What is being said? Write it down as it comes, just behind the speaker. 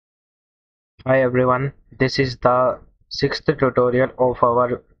Hi everyone, this is the sixth tutorial of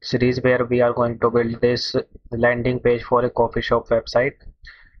our series where we are going to build this landing page for a coffee shop website.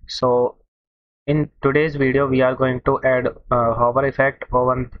 So in today's video we are going to add a hover effect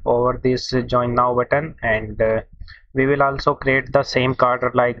over this join now button, and we will also create the same card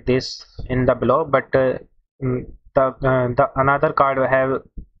like this in the below, but mm, the another card will have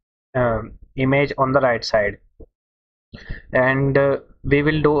image on the right side, and we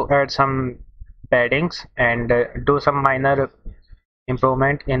will do add some paddings and do some minor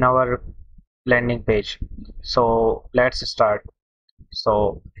improvement in our landing page. So let's start.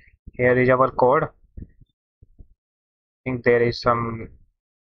 So here is our code. I think there is some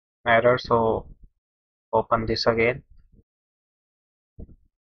error, so open this again.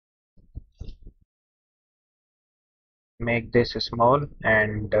 Make this small,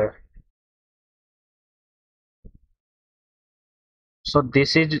 and so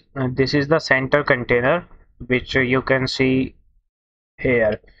this is the center container which you can see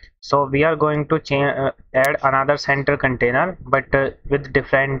here. So we are going to add another center container, but with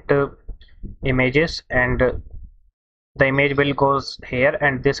different images, and the image will goes here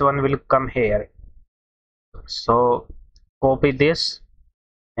and this one will come here. So copy this,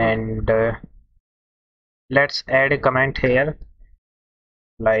 and let's add a comment here.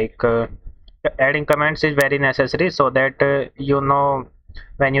 Like adding comments is very necessary so that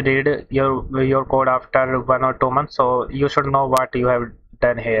when you read your code after 1 or 2 months, so you should know what you have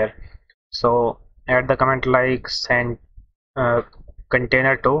done here. So add the comment like send uh,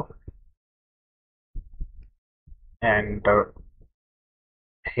 container 2, and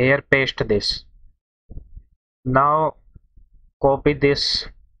here paste this. Now copy this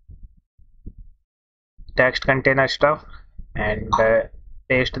text container stuff and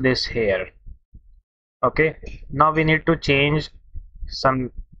paste this here. Okay, now we need to change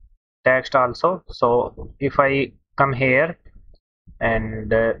some text also. So if I come here,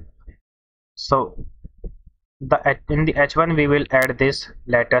 and so in the h1 we will add this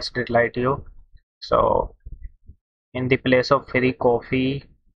let us delight you. So in the place of free coffee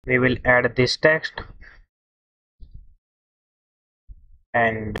we will add this text,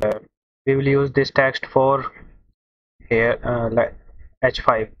 and we will use this text for here, like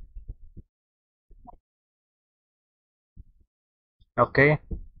h5. Okay,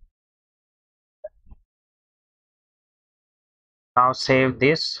 now save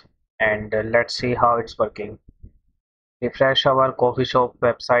this, and let's see how it's working. Refresh our coffee shop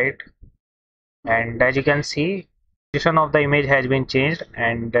website, and as you can see, position of the image has been changed,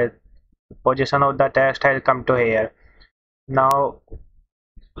 and position of the text has come to here. Now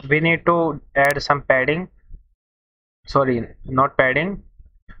we need to add some padding, sorry, not padding,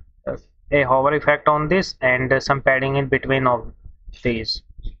 uh, a hover effect on this, and some padding in between of these.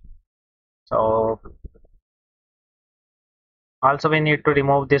 So also we need to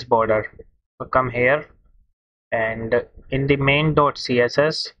remove this border. So come here, and in the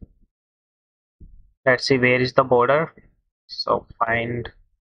main.css, let's see where is the border. So find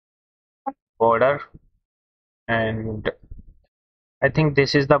border, and I think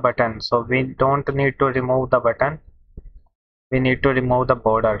this is the button, so we don't need to remove the button, we need to remove the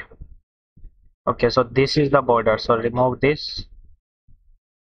border. Okay, so this is the border, so remove this.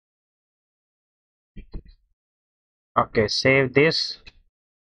 Okay, save this.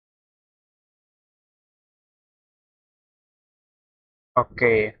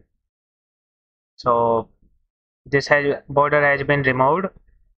 Okay, so this has border has been removed.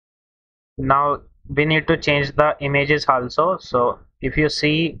 Now we need to change the images also. So if you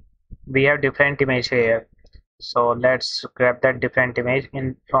see, we have different image here. So let's grab that different image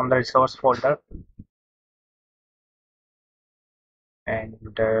in from the resource folder, and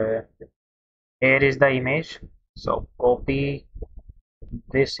here is the image. So copy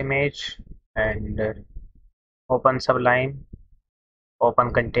this image, and open Sublime,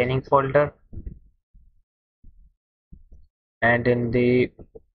 open containing folder, and in the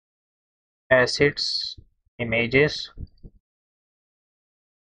assets images,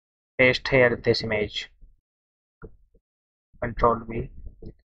 paste here this image. Control V.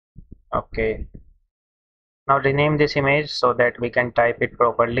 Okay, now rename this image so that we can type it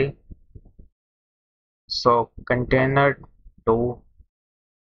properly. So container to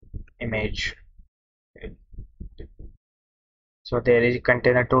image. So there is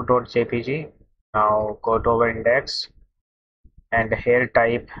container2.jpg. Now go to our index, and here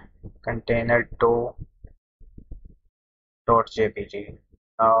type container2.jpg.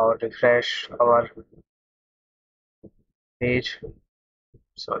 Now refresh our page.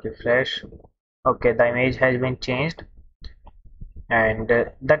 So refresh. Okay, the image has been changed, and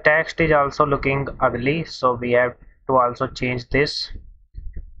the text is also looking ugly, so we have to also change this.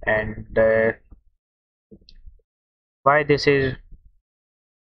 And why this is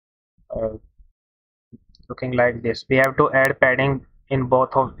uh, looking like this, we have to add padding in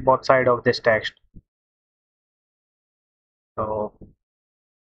both side of this text. So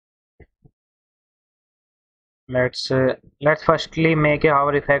let's firstly make a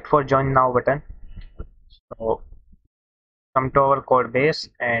hover effect for join now button. So come to our code base,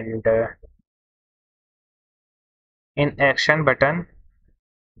 and in action button,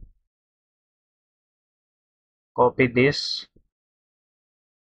 copy this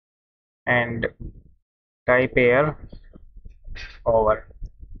and type here over.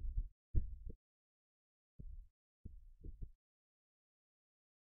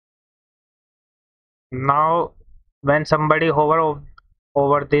 Now when somebody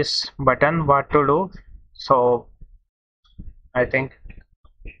over this button, what to do? So I think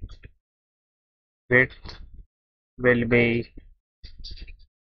width will be,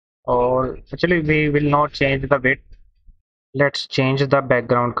 or actually we will not change the width. Let's change the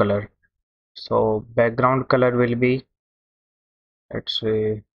background color. So background color will be, let's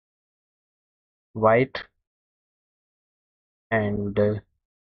say, white, and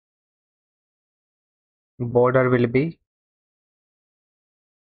border will be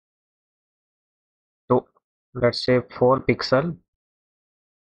to, let's say, 4 pixel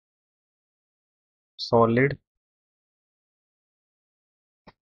solid.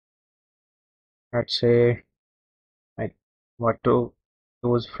 Let's say I what to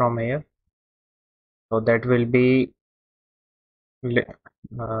choose from here. So that will be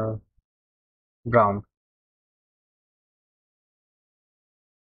uh, brown.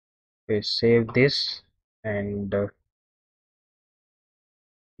 Okay, save this and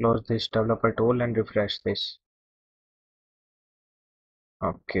close this developer tool and refresh this.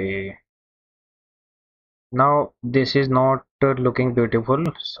 Okay, now this is not looking beautiful,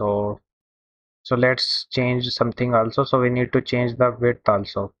 so let's change something also. So we need to change the width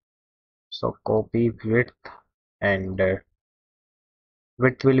also. So copy width, and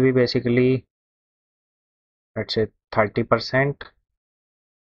width will be basically, let's say, 30%,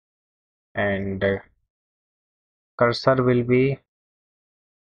 and cursor will be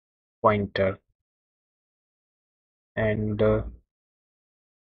pointer, and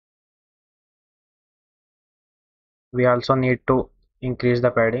we also need to increase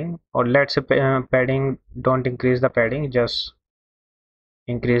the padding, or let's say padding, don't increase the padding, just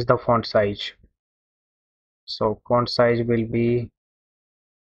increase the font size. So font size will be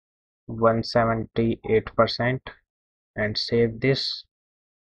 178%, and save this.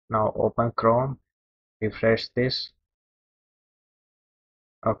 Now open Chrome, refresh this.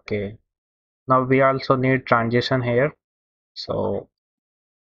 Okay, now we also need transition here. So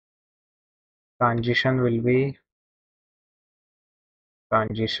transition will be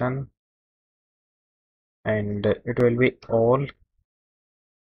transition, and it will be all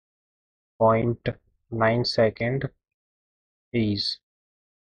 0.9 second is.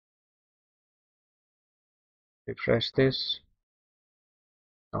 Refresh this.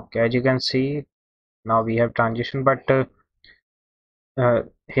 Okay, as you can see, now we have transition, but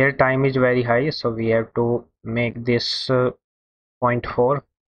here time is very high, so we have to make this zero point 0.4,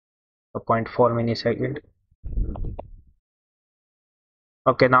 so 0.4 millisecond.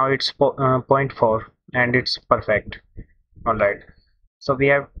 Okay, now it's zero point 0.4 and it's perfect. All right, so we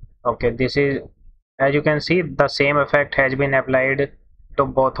have, okay, this is, as you can see, the same effect has been applied to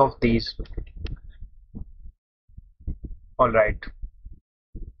both of these. All right,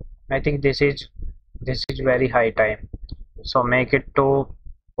 I think this is very high time, so make it to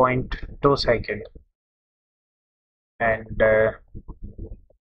 0.2 second. And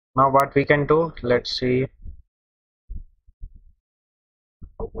now what we can do, let's see.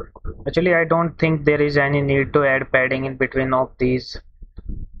 Actually, I don't think there is any need to add padding in between of these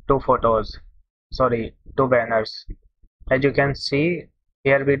two photos. Sorry, two banners. As you can see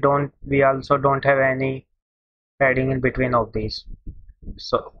here, we also don't have any padding in between of these.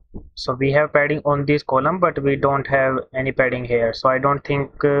 So so we have padding on this column, but we don't have any padding here. So I don't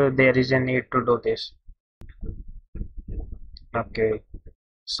think there is a need to do this. Okay.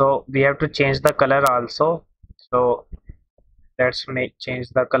 So we have to change the color also. So let's make change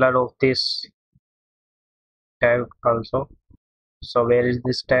the color of this tag also. So where is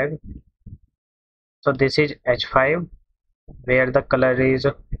this tag? So this is H5, where the color is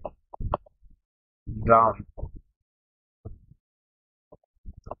brown,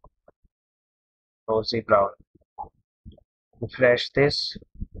 rosy brown. Refresh this.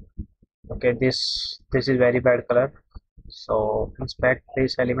 Okay, this is very bad color. So inspect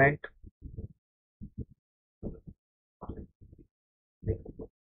this element,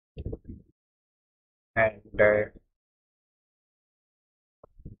 and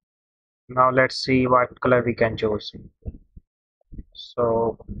now let's see what color we can choose.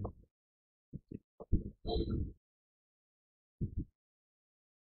 So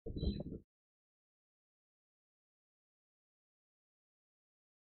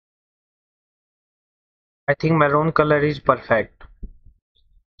I think maroon color is perfect.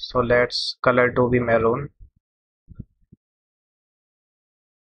 So let's color to be maroon.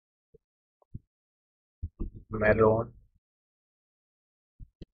 Maroon.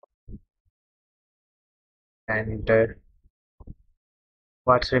 And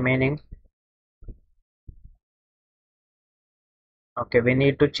what's remaining? Okay, we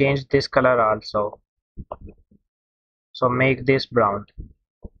need to change this color also. So make this brown.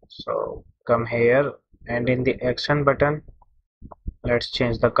 So come here, and in the action button, let's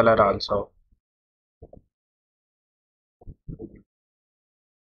change the color also.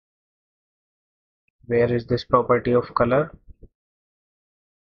 Where is this property of color?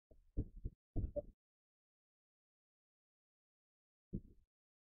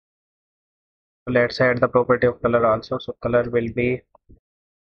 Let's add the property of color also. So color will be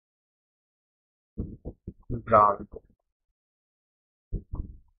brown,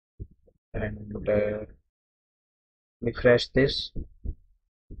 and refresh this.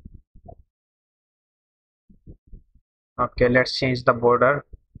 Okay, let's change the border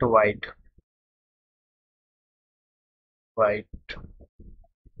to white. White,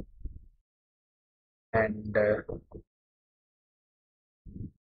 and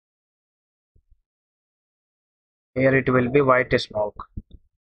here it will be white smoke.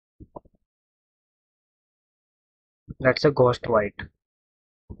 Let's a ghost white,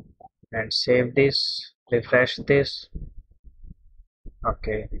 and save this. Refresh this.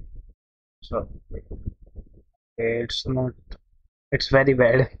 Okay, so it's not. It's very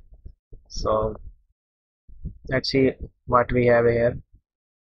bad. So let's see what we have here.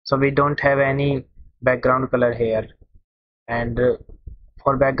 So we don't have any background color here, and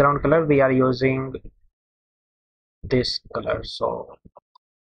for background color we are using this color. So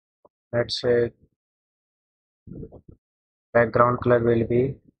let's say background color will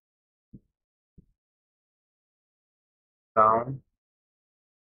be brown,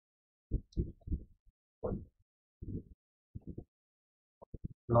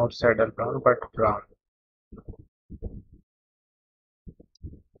 not saddle brown but brown,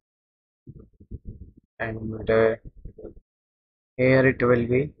 and here it will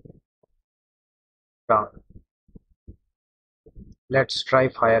be brown. Let's try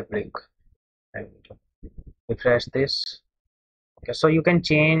fire brick and refresh this. Okay, so you can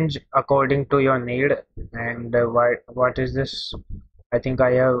change according to your need. And what is this? I think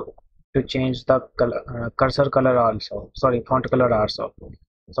I have to change the color, cursor color also. Sorry, font color also.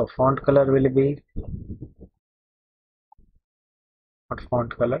 So font color will be not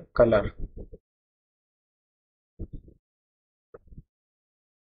font color, color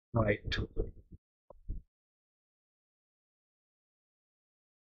white.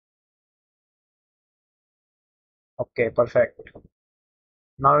 Okay, perfect.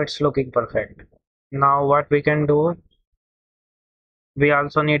 Now it's looking perfect. Now what we can do, we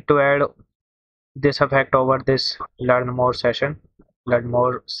also need to add this effect over this learn more learn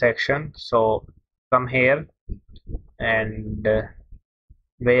more section. So come here, and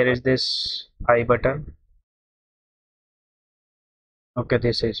where is this I button? Okay,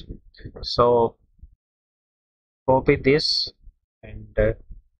 this is. So copy this, and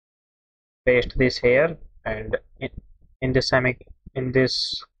paste this here, and in this in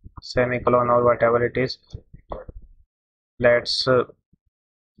this semicolon or whatever it is, let's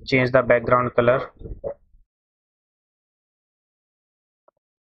change the background color,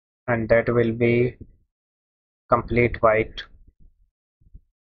 and that will be complete white.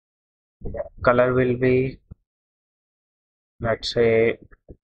 Color will be, let's say,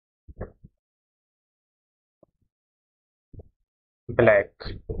 black.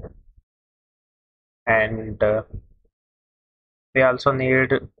 And we also need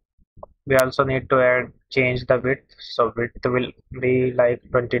to add change the width. So width will be like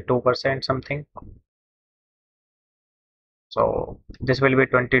 22% something. So this will be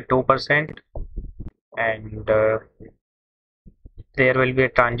 22%, and there will be a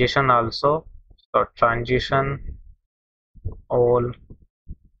transition also. So transition all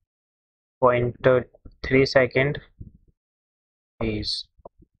 0.3 second is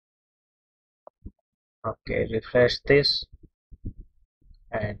okay. Refresh this,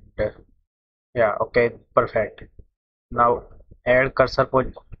 and yeah, okay, perfect. Now add cursor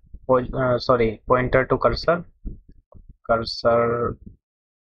pointer to cursor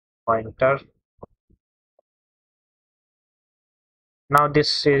pointer. Now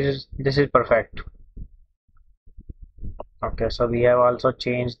this is perfect. Okay, so we have also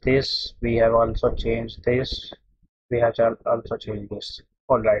changed this. We have also changed this. We have also changed this.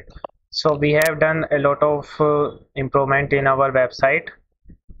 All right. So we have done a lot of improvement in our website,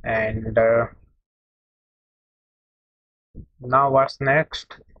 and now what's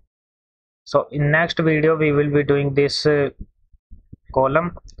next? So in next video we will be doing this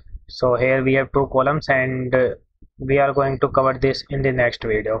column. So here we have two columns, and we are going to cover this in the next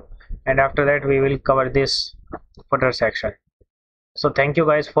video, and after that we will cover this footer section. So thank you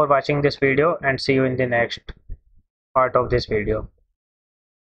guys for watching this video, and see you in the next part of this video.